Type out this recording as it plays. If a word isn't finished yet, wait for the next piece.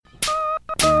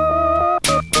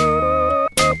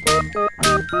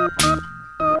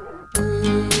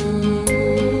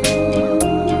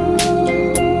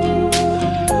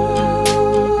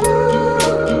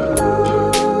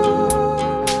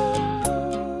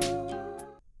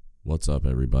What's up,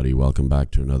 everybody? Welcome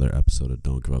back to another episode of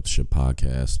Don't Give Up the Ship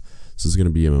podcast. This is going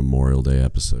to be a Memorial Day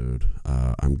episode.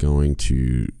 I'm going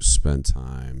to spend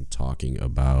time talking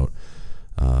about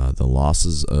the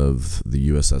losses of the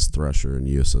USS Thresher and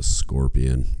USS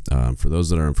Scorpion. For those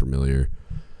that aren't familiar,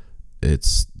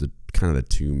 it's the kind of the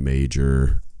two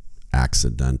major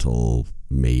accidental,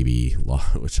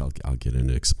 which I'll get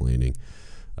into explaining,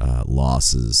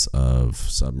 losses of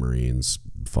submarines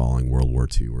following World War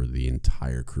II, where the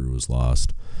entire crew was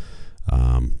lost.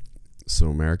 So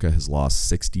America has lost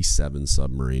 67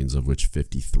 submarines, of which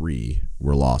 53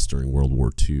 were lost during World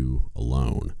War II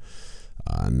alone.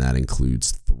 And that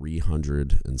includes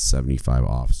 375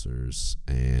 officers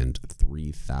and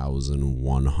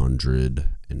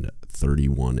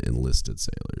 3,131 enlisted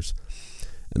sailors.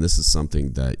 And this is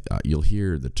something that you'll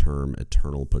hear the term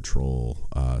Eternal Patrol.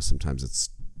 Sometimes it's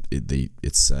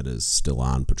said as still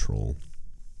on patrol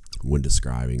when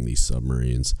describing these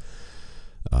submarines.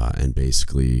 And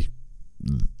basically,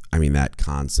 that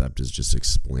concept is just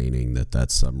explaining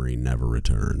that submarine never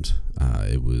returned.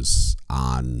 It was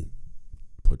on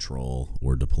patrol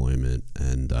or deployment,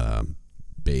 and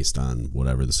based on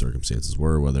whatever the circumstances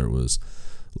were, whether it was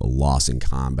a loss in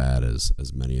combat,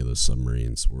 as many of those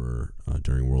submarines were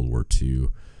during World War II,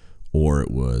 or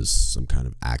it was some kind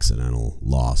of accidental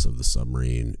loss of the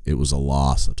submarine. It was a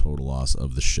total loss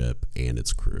of the ship and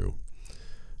its crew.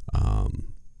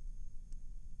 I'm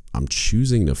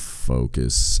choosing to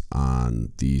focus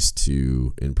on these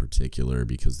two in particular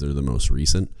because they're the most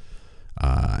recent,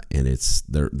 and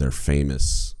they're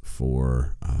famous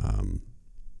for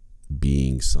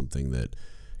being something that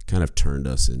kind of turned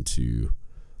us into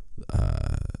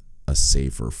a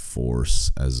safer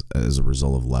force as a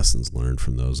result of lessons learned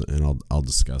from those, and I'll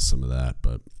discuss some of that.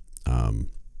 But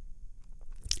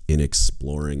in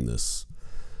exploring this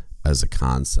as a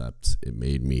concept, it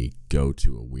made me go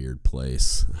to a weird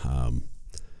place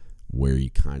where you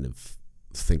kind of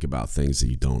think about things that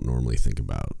you don't normally think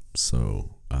about.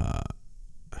 So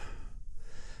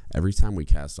every time we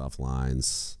cast off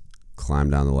lines, climb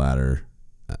down the ladder,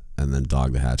 and then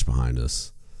dog the hatch behind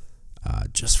us,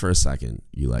 just for a second,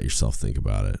 you let yourself think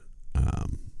about it.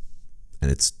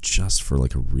 And it's just for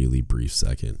like a really brief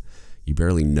second. You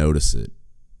barely notice it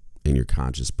in your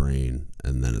conscious brain,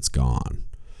 and then it's gone.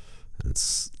 And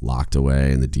it's locked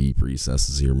away in the deep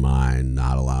recesses of your mind,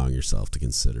 not allowing yourself to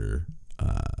consider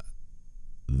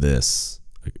this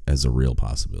as a real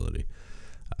possibility.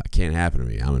 It can't happen to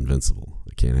me. I'm invincible.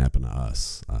 It can't happen to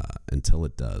us until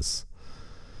it does.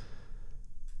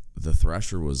 The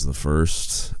Thresher was the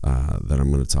first that I'm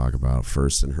going to talk about.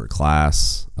 First in her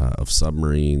class of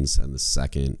submarines, and the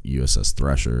second USS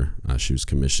Thresher. She was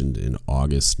commissioned in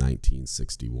August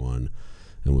 1961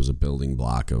 and was a building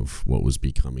block of what was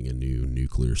becoming a new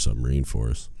nuclear submarine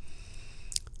force.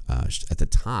 At the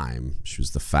time, she was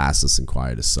the fastest and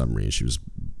quietest submarine. She was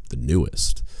the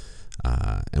newest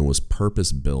and was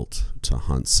purpose-built to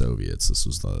hunt Soviets. This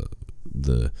was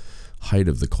the height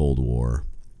of the Cold War.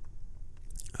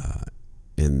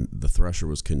 And the Thresher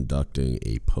was conducting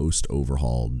a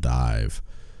post-overhaul dive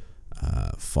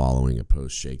following a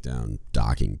post-shakedown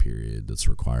docking period that's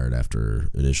required after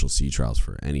initial sea trials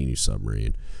for any new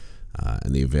submarine.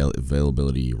 And the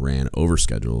availability ran over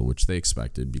schedule, which they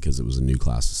expected because it was a new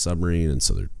class of submarine, and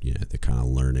so they're kind of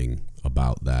learning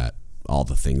about that, all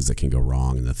the things that can go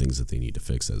wrong and the things that they need to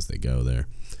fix as they go there.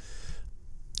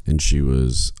 And she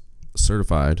was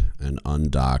certified and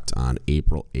undocked on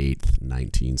April 8th,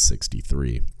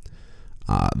 1963.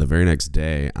 The very next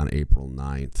day, on April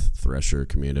 9th, Thresher,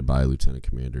 commanded by Lieutenant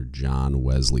Commander John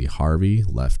Wesley Harvey,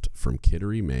 left from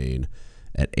Kittery, Maine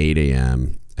at 8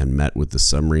 a.m. and met with the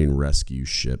submarine rescue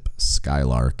ship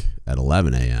Skylark at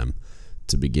 11 a.m.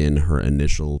 to begin her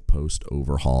initial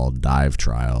post-overhaul dive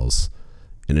trials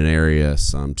in an area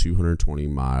some 220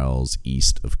 miles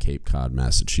east of Cape Cod,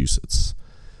 Massachusetts.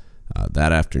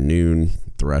 That afternoon,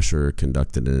 Thresher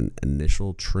conducted an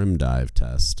initial trim dive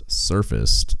test,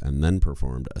 surfaced, and then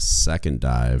performed a second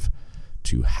dive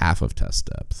to half of test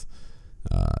depth.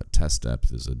 Test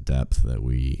depth is a depth that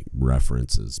we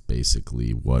reference as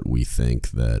basically what we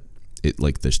think that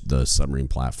the submarine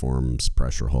platform's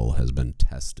pressure hull has been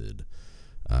tested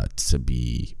to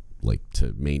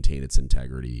maintain its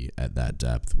integrity at that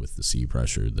depth with the sea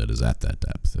pressure that is at that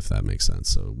depth, if that makes sense.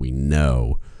 So we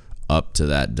know up to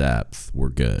that depth, we're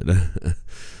good.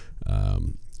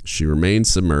 She remained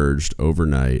submerged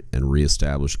overnight and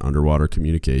reestablished underwater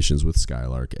communications with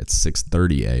Skylark at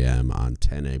 6:30 a.m. on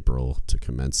 10 April to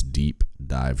commence deep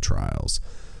dive trials.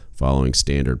 Following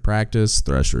standard practice,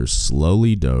 Thresher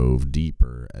slowly dove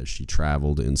deeper as she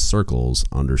traveled in circles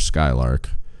under Skylark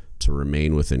to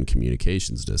remain within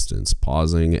communications distance,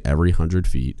 pausing every 100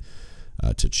 feet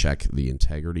to check the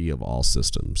integrity of all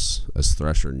systems. As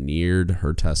Thresher neared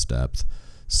her test depth,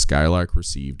 Skylark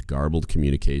received garbled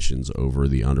communications over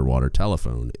the underwater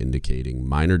telephone, indicating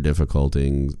minor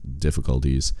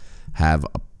difficulties, have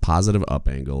a positive up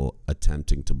angle,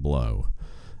 attempting to blow,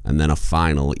 and then a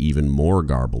final, even more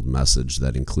garbled message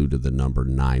that included the number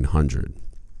 900.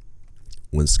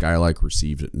 When Skylark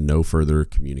received no further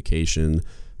communication,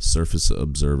 surface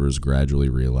observers gradually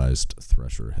realized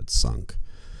Thresher had sunk.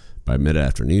 By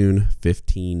mid-afternoon,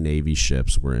 15 Navy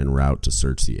ships were en route to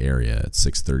search the area. At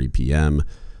 6:30 p.m.,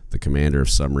 the commander of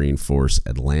Submarine Force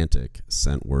Atlantic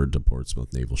sent word to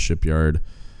Portsmouth Naval Shipyard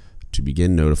to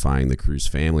begin notifying the crew's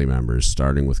family members,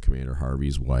 starting with Commander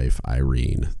Harvey's wife,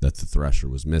 Irene, that the Thresher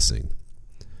was missing.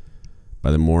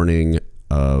 By the morning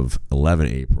of 11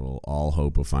 April, all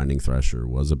hope of finding Thresher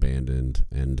was abandoned,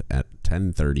 and at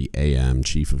 10:30 a.m.,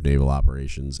 Chief of Naval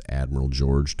Operations Admiral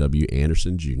George W.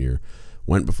 Anderson, Jr.,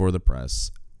 went before the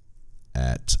press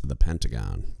at the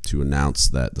Pentagon to announce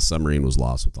that the submarine was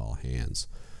lost with all hands.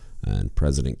 And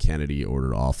President Kennedy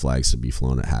ordered all flags to be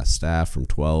flown at half-staff from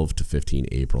 12 to 15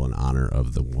 April in honor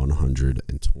of the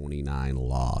 129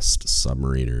 lost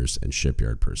submariners and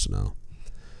shipyard personnel.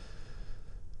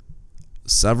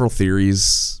 Several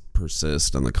theories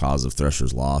persist on the cause of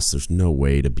Thresher's loss. There's no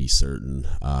way to be certain.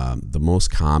 The most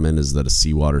common is that a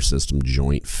seawater system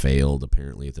joint failed.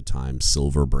 Apparently at the time,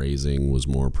 silver brazing was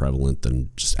more prevalent than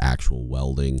just actual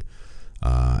welding.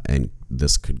 And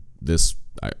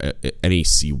any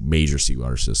major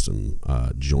seawater system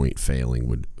joint failing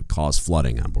would cause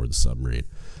flooding on board the submarine.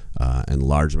 And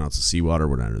large amounts of seawater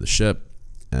would enter the ship,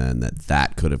 and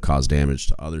that could have caused damage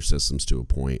to other systems to a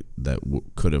point that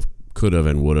could have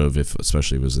and would have,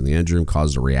 especially if it was in the engine room,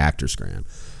 caused a reactor scram,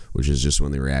 which is just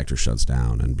when the reactor shuts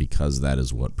down. And because that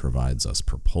is what provides us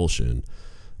propulsion,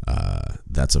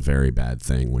 that's a very bad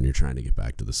thing when you're trying to get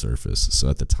back to the surface. So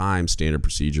at the time, standard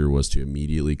procedure was to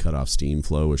immediately cut off steam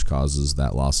flow, which causes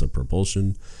that loss of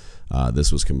propulsion.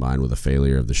 This was combined with a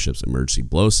failure of the ship's emergency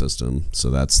blow system. So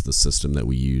that's the system that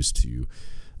we use to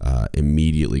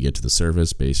immediately get to the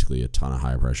surface. Basically, a ton of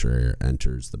high pressure air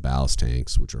enters the ballast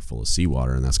tanks, which are full of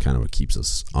seawater, and that's kind of what keeps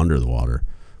us under the water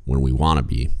when we want to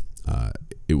be.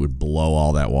 It would blow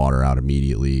all that water out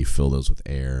immediately, fill those with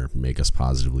air, make us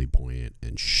positively buoyant,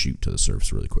 and shoot to the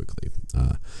surface really quickly.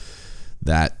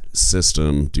 That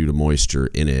system, due to moisture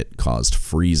in it, caused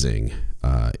freezing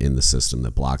in the system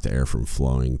that blocked the air from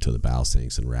flowing to the ballast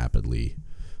tanks and rapidly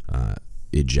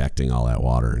ejecting all that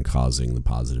water and causing the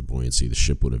positive buoyancy the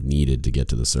ship would have needed to get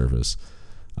to the surface.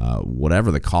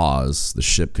 Whatever the cause, the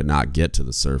ship could not get to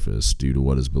the surface due to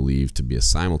what is believed to be a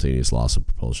simultaneous loss of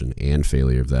propulsion and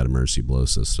failure of that emergency blow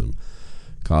system,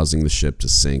 causing the ship to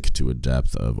sink to a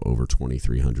depth of over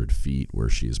 2,300 feet, where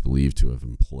she is believed to have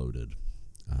imploded,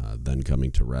 then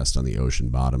coming to rest on the ocean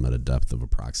bottom at a depth of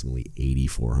approximately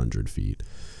 8,400 feet.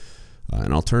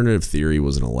 An alternative theory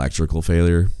was an electrical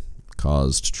failure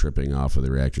caused tripping off of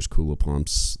the reactor's coolant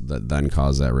pumps that then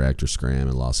caused that reactor scram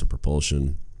and loss of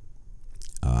propulsion.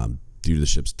 Due to the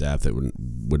ship's depth, it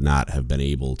would not have been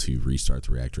able to restart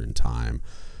the reactor in time,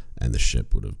 and the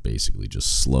ship would have basically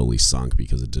just slowly sunk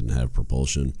because it didn't have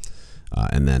propulsion.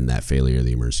 And then that failure of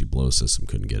the emergency blow system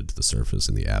couldn't get it to the surface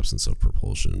in the absence of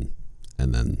propulsion,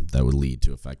 and then that would lead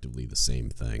to effectively the same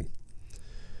thing.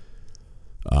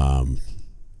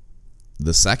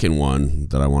 The second one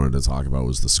that I wanted to talk about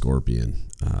was the Scorpion.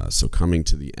 So coming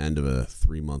to the end of a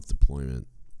 3-month deployment,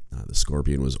 the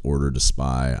Scorpion was ordered to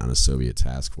spy on a Soviet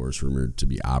task force rumored to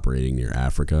be operating near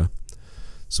Africa.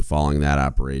 So following that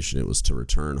operation, it was to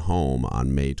return home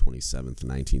on May 27th,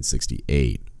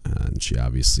 1968, and she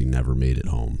obviously never made it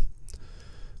home.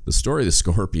 The story of the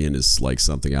Scorpion is like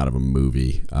something out of a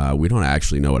movie. We don't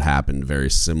actually know what happened,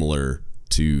 very similar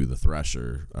to the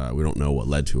Thresher. We don't know what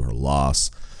led to her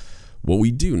loss. What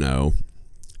we do know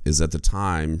is at the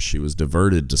time she was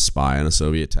diverted to spy on a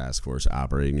Soviet task force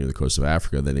operating near the coast of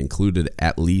Africa that included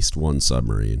at least one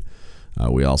submarine.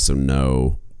 We also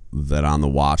know that on the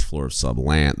watch floor of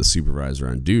Sublant, the supervisor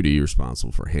on duty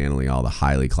responsible for handling all the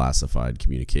highly classified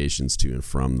communications to and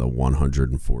from the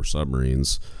 104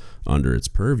 submarines under its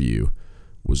purview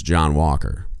was John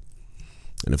Walker.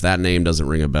 And if that name doesn't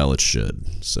ring a bell, it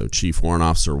should. So Chief Warrant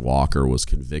Officer Walker was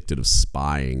convicted of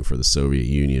spying for the Soviet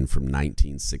Union from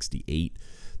 1968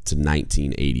 to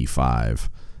 1985.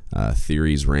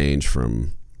 Theories range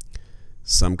from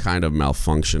some kind of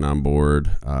malfunction on board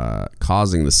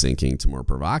causing the sinking to more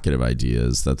provocative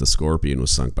ideas that the Scorpion was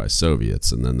sunk by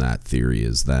Soviets. And then that theory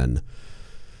is then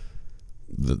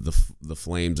the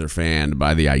flames are fanned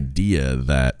by the idea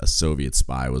that a Soviet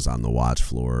spy was on the watch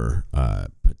floor,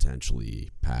 potentially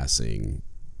passing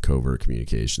covert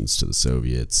communications to the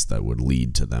Soviets that would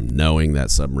lead to them knowing that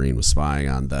submarine was spying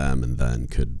on them and then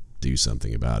could do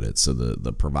something about it. So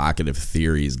the provocative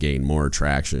theories gain more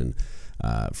traction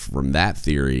from that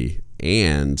theory,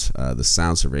 and the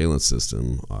sound surveillance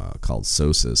system called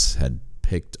SOSUS had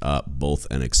picked up both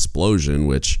an explosion,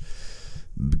 which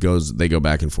they go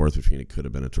back and forth between it could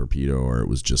have been a torpedo or it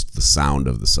was just the sound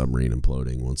of the submarine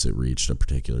imploding once it reached a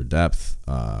particular depth,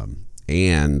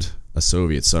 and a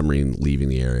Soviet submarine leaving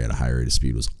the area at a high rate of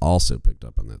speed was also picked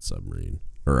up on that submarine,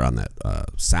 or on that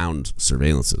sound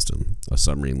surveillance system. A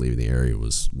submarine leaving the area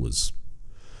was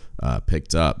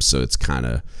picked up. So it's kind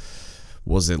of,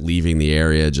 was it leaving the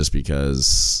area just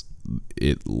because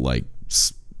it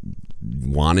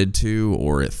wanted to,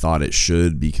 or it thought it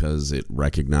should because it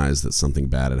recognized that something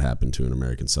bad had happened to an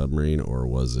American submarine, or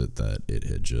was it that it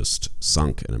had just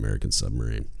sunk an American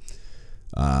submarine?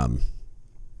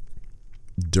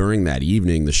 During that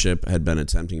evening, the ship had been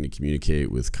attempting to communicate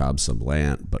with Cab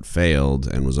Sablant, but failed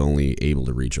and was only able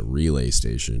to reach a relay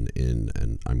station in,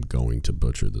 and I'm going to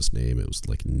butcher this name, it was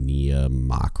like Nea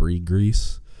Makri,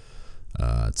 Greece.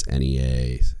 It's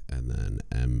Nea and then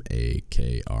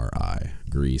Makri,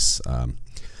 Greece.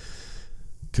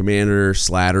 Commander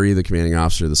Slattery, the commanding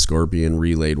officer of the Scorpion,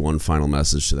 relayed one final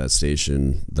message to that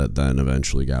station that then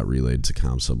eventually got relayed to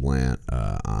Cab Sablant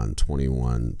on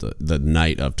the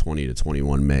night of 20 to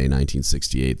 21 May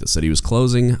 1968 that said he was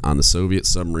closing on the Soviet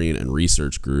submarine and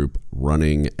research group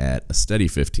running at a steady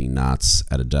 15 knots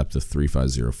at a depth of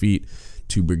 350 feet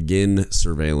to begin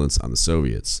surveillance on the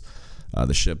Soviets.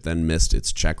 The ship then missed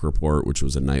its check report, which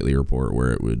was a nightly report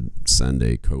where it would send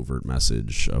a covert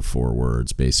message of 4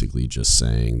 words, basically just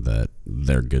saying that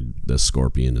they're good. The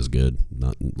Scorpion is good.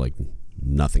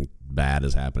 Nothing bad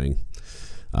is happening.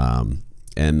 And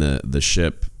the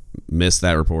ship missed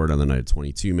that report on the night of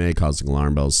 22 May, causing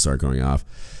alarm bells to start going off.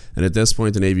 And at this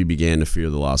point, the Navy began to fear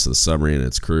the loss of the submarine and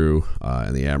its crew,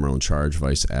 and the admiral in charge,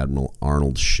 Vice Admiral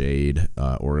Arnold Shade,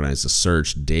 organized a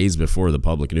search days before the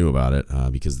public knew about it,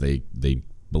 because they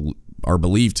are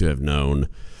believed to have known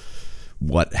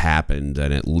what happened,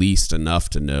 and at least enough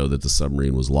to know that the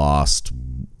submarine was lost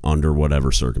under whatever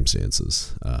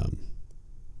circumstances.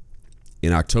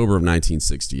 In October of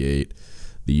 1968,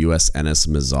 the USNS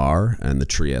Mizar and the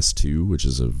Trieste II, which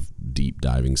is a deep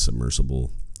diving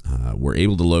submersible, were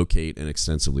able to locate and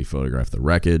extensively photograph the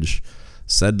wreckage,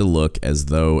 said to look as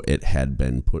though it had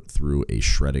been put through a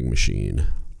shredding machine.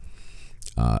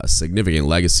 A significant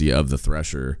legacy of the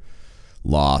Thresher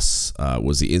loss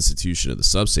was the institution of the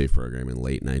SubSafe program in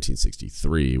late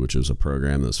 1963, which was a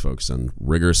program that was focused on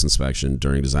rigorous inspection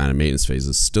during design and maintenance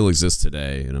phases. Still exists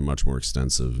today in a much more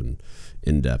extensive and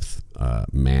in-depth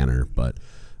manner, but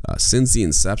since the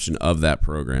inception of that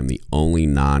program, the only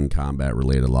non-combat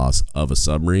related loss of a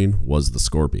submarine was the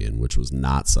Scorpion, which was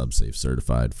not SubSafe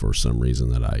certified for some reason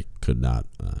that I could not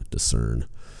discern.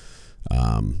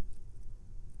 The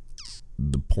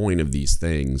point of these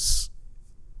things,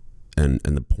 and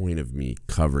the point of me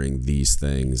covering these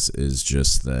things, is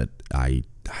just that I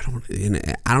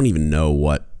don't even know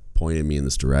what pointed me in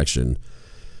this direction,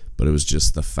 but it was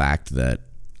just the fact that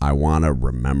I want to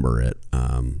remember it.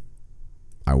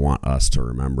 I want us to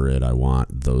remember it. I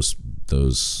want those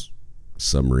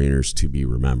submariners to be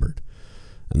remembered.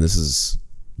 And this is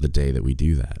the day that we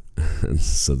do that. And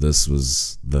so this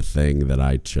was the thing that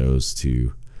I chose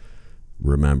to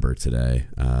remember today.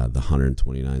 The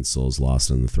 129 souls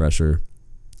lost in the Thresher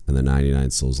and the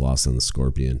 99 souls lost in the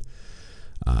Scorpion.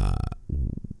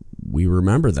 We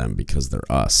remember them because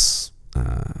they're us.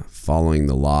 Following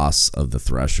the loss of the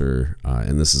Thresher,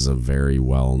 and this is a very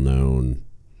well-known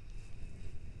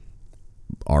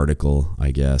article,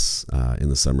 I guess, in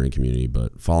the submarine community,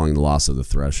 but following the loss of the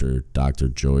Thresher, Dr.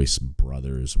 Joyce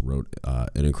Brothers wrote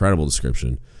an incredible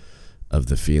description of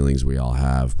the feelings we all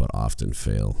have but often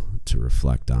fail to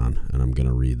reflect on, and I'm going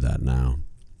to read that now.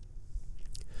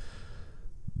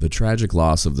 The tragic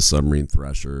loss of the submarine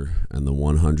Thresher and the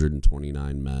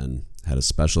 129 men had a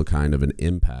special kind of an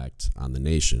impact on the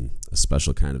nation, a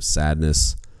special kind of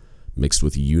sadness mixed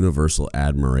with universal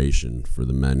admiration for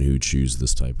the men who choose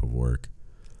this type of work.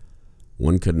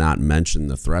 One could not mention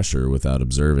the Thresher without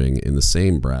observing in the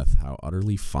same breath how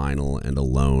utterly final and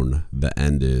alone the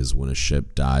end is when a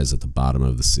ship dies at the bottom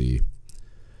of the sea,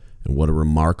 and what a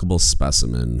remarkable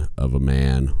specimen of a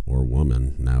man or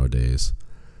woman nowadays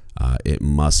it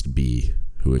must be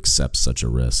who accepts such a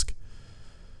risk.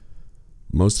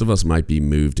 Most of us might be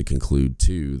moved to conclude,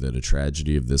 too, that a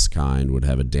tragedy of this kind would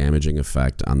have a damaging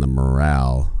effect on the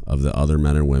morale of the other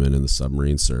men and women in the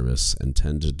submarine service and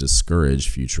tend to discourage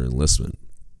future enlistment.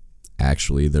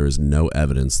 Actually, there is no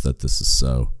evidence that this is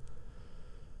so.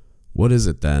 What is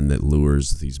it then that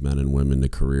lures these men and women to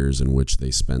careers in which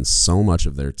they spend so much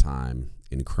of their time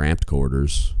in cramped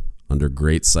quarters, under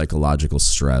great psychological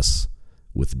stress,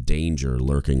 with danger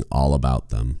lurking all about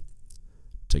them?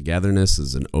 Togetherness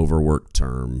is an overworked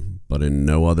term, but in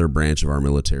no other branch of our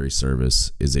military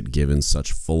service is it given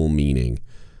such full meaning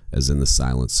as in the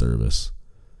silent service.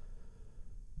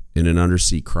 In an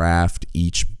undersea craft,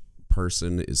 each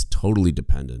person is totally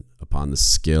dependent upon the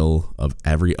skill of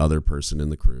every other person in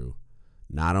the crew,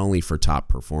 not only for top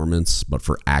performance, but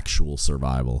for actual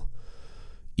survival.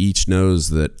 Each knows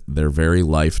that their very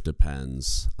life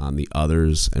depends on the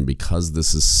others, and because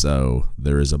this is so,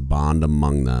 there is a bond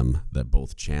among them that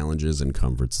both challenges and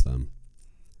comforts them.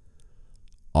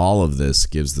 All of this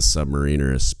gives the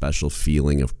submariner a special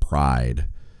feeling of pride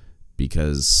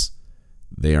because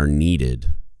they are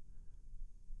needed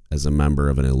as a member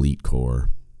of an elite corps.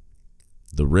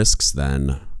 The risks,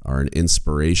 then, are an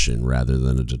inspiration rather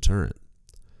than a deterrent.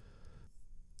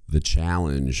 The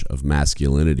challenge of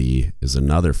masculinity is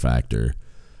another factor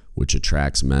which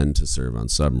attracts men to serve on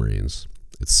submarines.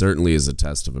 It certainly is a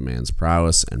test of a man's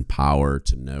prowess and power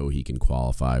to know he can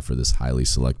qualify for this highly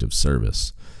selective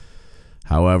service.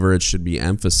 However, it should be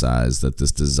emphasized that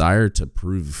this desire to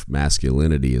prove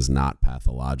masculinity is not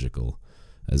pathological,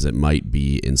 as it might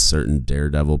be in certain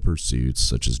daredevil pursuits,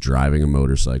 such as driving a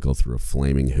motorcycle through a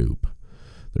flaming hoop.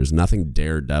 There's nothing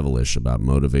daredevilish about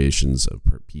motivations of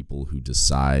people who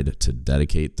decide to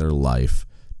dedicate their life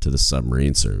to the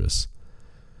submarine service.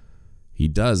 He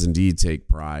does indeed take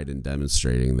pride in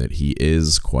demonstrating that he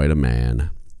is quite a man,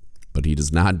 but he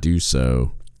does not do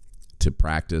so to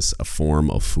practice a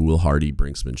form of foolhardy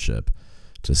brinksmanship,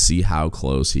 to see how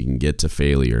close he can get to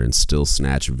failure and still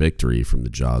snatch victory from the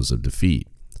jaws of defeat.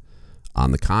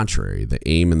 On the contrary, the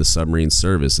aim in the submarine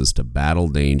service is to battle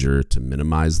danger, to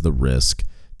minimize the risk,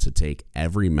 to take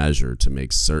every measure to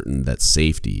make certain that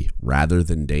safety, rather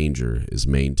than danger, is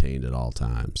maintained at all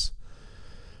times.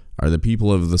 Are the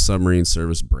people of the submarine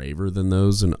service braver than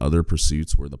those in other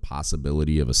pursuits where the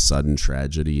possibility of a sudden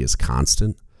tragedy is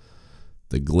constant?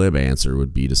 The glib answer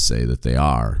would be to say that they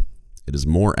are. It is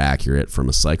more accurate from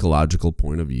a psychological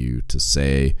point of view to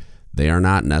say they are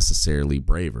not necessarily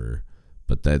braver,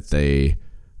 but that they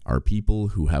are people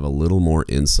who have a little more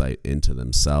insight into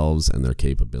themselves and their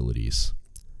capabilities.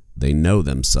 They know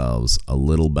themselves a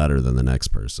little better than the next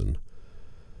person.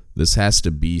 This has to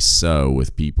be so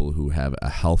with people who have a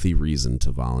healthy reason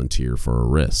to volunteer for a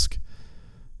risk.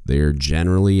 They are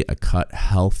generally a cut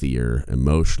healthier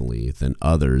emotionally than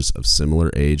others of similar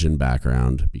age and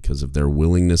background because of their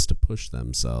willingness to push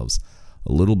themselves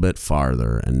a little bit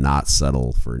farther and not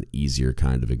settle for an easier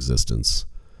kind of existence.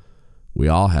 We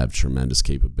all have tremendous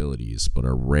capabilities, but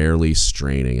are rarely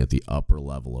straining at the upper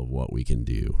level of what we can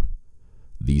do.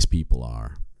 These people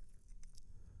are.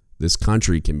 This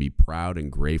country can be proud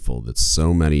and grateful that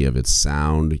so many of its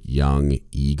sound, young,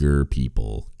 eager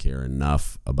people care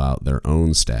enough about their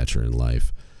own stature in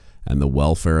life and the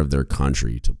welfare of their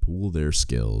country to pool their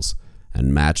skills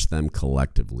and match them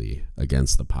collectively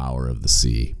against the power of the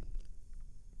sea.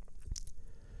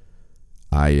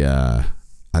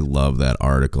 I love that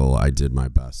article. I did my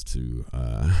best to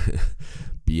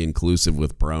be inclusive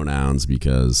with pronouns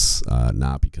because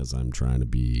not because I'm trying to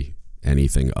be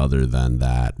anything other than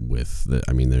that.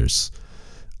 There's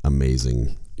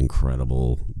amazing,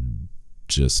 incredible,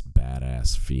 just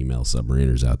badass female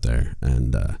submariners out there,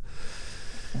 and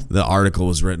the article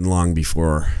was written long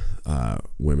before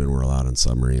women were allowed on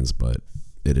submarines, but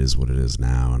it is what it is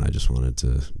now, and I just wanted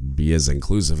to be as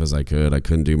inclusive as I could. I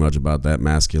couldn't do much about that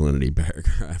masculinity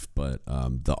paragraph, but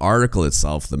the article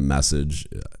itself, the message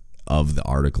of the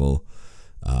article,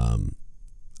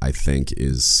 I think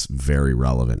is very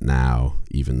relevant now,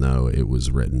 even though it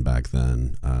was written back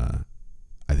then.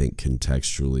 I think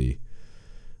contextually,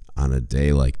 on a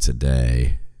day like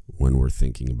today, when we're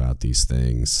thinking about these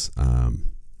things,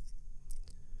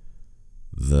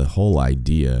 the whole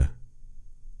idea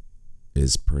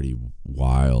is pretty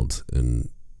wild, and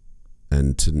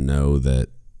to know that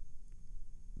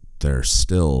there are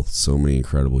still so many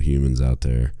incredible humans out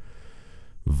there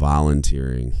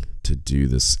volunteering to do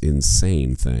this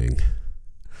insane thing,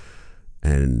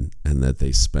 and that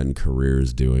they spend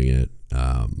careers doing it.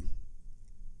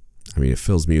 It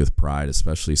fills me with pride,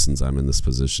 especially since I'm in this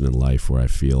position in life where I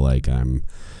feel like I'm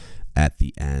at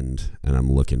the end and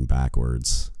I'm looking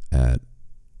backwards at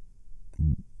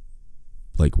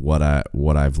like what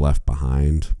I've left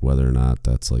behind, whether or not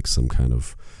that's like some kind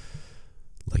of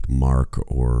like mark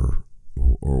or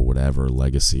whatever,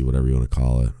 legacy, whatever you want to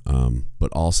call it.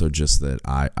 But also just that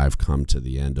I've come to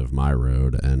the end of my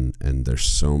road, and there's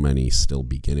so many still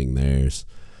beginning theirs.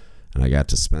 And I got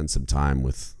to spend some time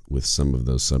with some of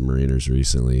those submariners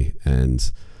recently,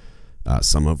 and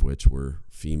some of which were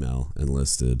female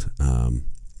enlisted. And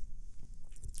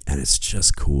it's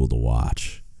just cool to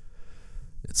watch.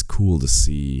 It's cool to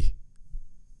see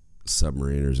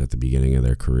submariners at the beginning of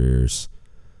their careers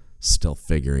still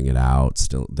figuring it out.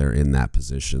 Still, they're in that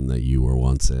position that you were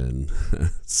once in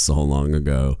so long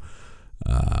ago.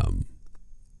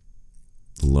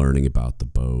 Learning about the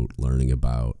boat, learning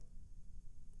about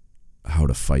how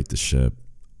to fight the ship,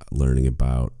 learning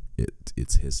about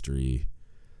its history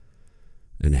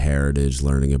and heritage,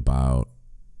 learning about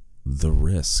the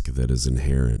risk that is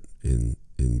inherent in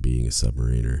being a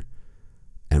submariner,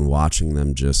 and watching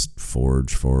them just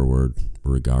forge forward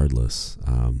regardless.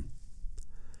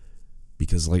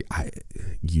 Because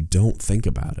you don't think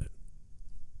about it.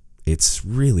 It's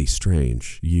really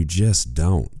strange. You just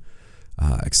don't,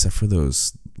 except for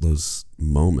those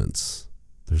moments.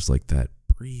 There's like that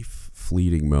brief,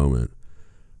 fleeting moment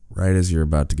right as you're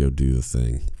about to go do the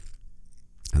thing,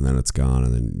 and then it's gone,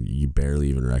 and then you barely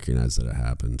even recognize that it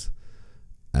happened.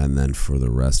 And then for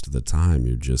the rest of the time,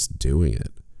 you're just doing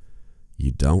it.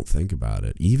 You don't think about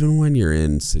it, even when you're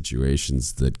in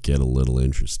situations that get a little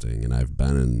interesting. And I've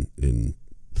been in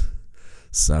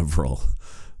several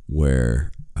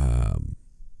where,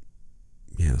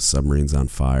 submarine's on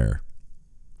fire.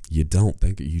 You don't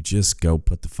think, you just go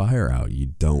put the fire out. You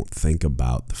don't think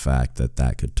about the fact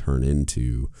that could turn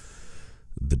into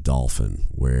the Dolphin,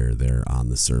 where they're on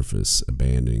the surface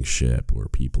abandoning ship, where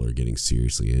people are getting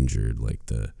seriously injured.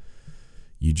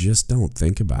 You just don't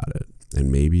think about it. And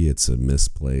maybe it's a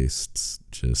misplaced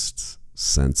just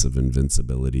sense of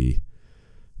invincibility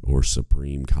or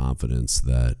supreme confidence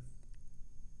that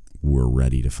we're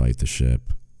ready to fight the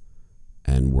ship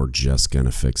and we're just going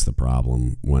to fix the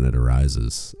problem when it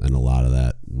arises. And a lot of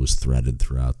that was threaded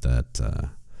throughout that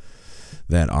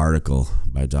article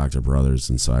by Dr. Brothers.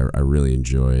 And so I really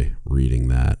enjoy reading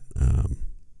that. It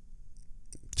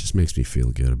just makes me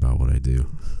feel good about what I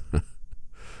do.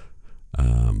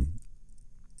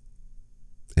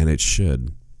 And it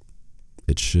should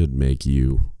make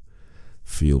you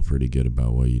feel pretty good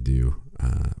about what you do,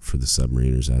 for the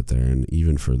submariners out there, and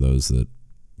even for those that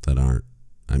aren't.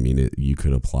 I mean, you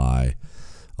could apply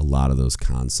a lot of those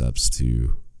concepts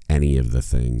to any of the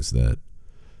things that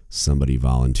somebody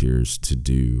volunteers to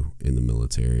do in the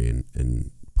military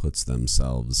and puts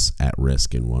themselves at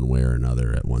risk in one way or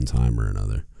another at one time or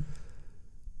another.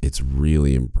 It's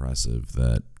really impressive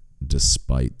that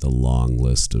despite the long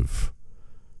list of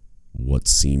what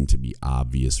seem to be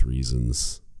obvious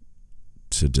reasons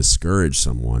to discourage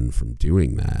someone from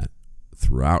doing that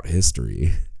throughout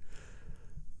history,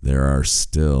 there are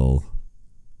still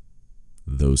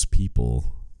those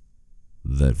people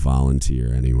that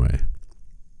volunteer anyway.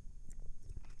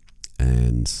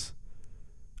 And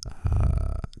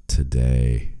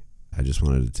today, I just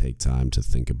wanted to take time to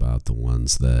think about the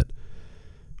ones that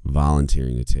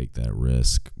volunteering to take that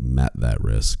risk met that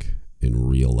risk in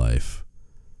real life,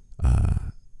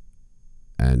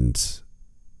 and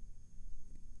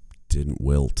didn't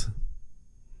wilt.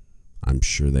 I'm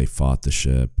sure they fought the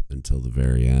ship until the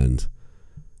very end,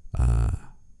 and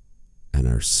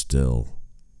are still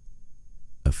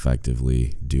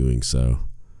effectively doing so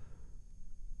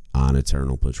on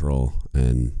Eternal Patrol.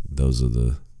 And those are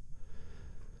the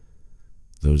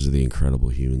incredible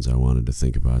humans I wanted to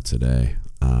think about today.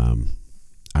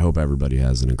 I hope everybody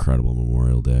has an incredible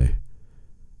Memorial Day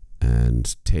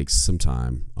and takes some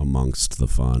time amongst the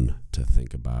fun to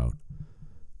think about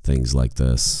things like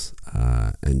this,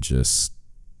 and just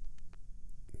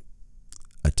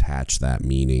attach that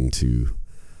meaning to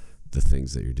the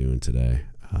things that you're doing today.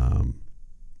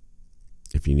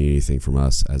 If you need anything from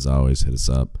us, as always, hit us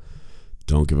up.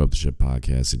 Don't Give Up the Ship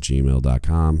Podcast at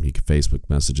gmail.com. You can Facebook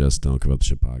message us, Don't Give Up the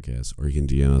Ship Podcast, or you can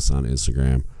DM us on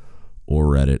Instagram or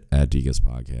Reddit at Digas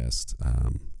Podcast.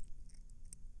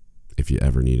 If you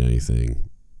ever need anything,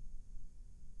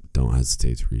 don't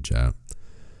hesitate to reach out.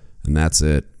 And that's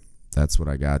it. That's what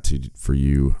I got for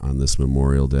you on this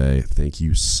Memorial Day. Thank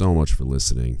you so much for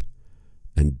listening,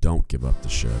 and don't give up the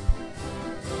ship.